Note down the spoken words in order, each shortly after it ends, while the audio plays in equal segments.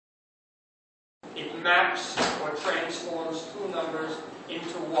it maps or transforms two numbers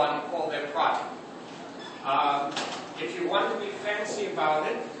into one called their product. If you want to be fancy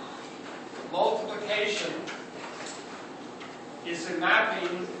about it, multiplication is a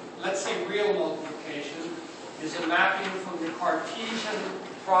mapping, let's say real multiplication, is a mapping from the Cartesian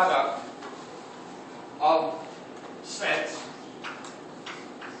product of sets.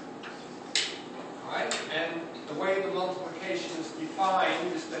 Right? And the way the multiplication is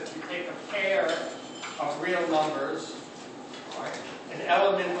defined is that you take a pair of real numbers, right, an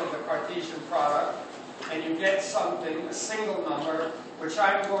element of the Cartesian product, and you get something, a single number, which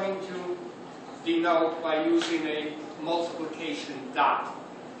I'm going to denote by using a multiplication dot.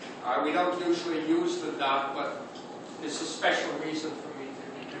 We don't usually use the dot, but there's a special reason for me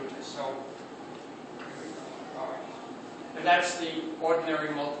to do this. So, here we go. All right. And that's the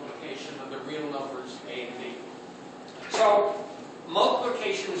ordinary multiplication of the real numbers A and B. So,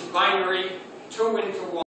 multiplication is binary, 2 and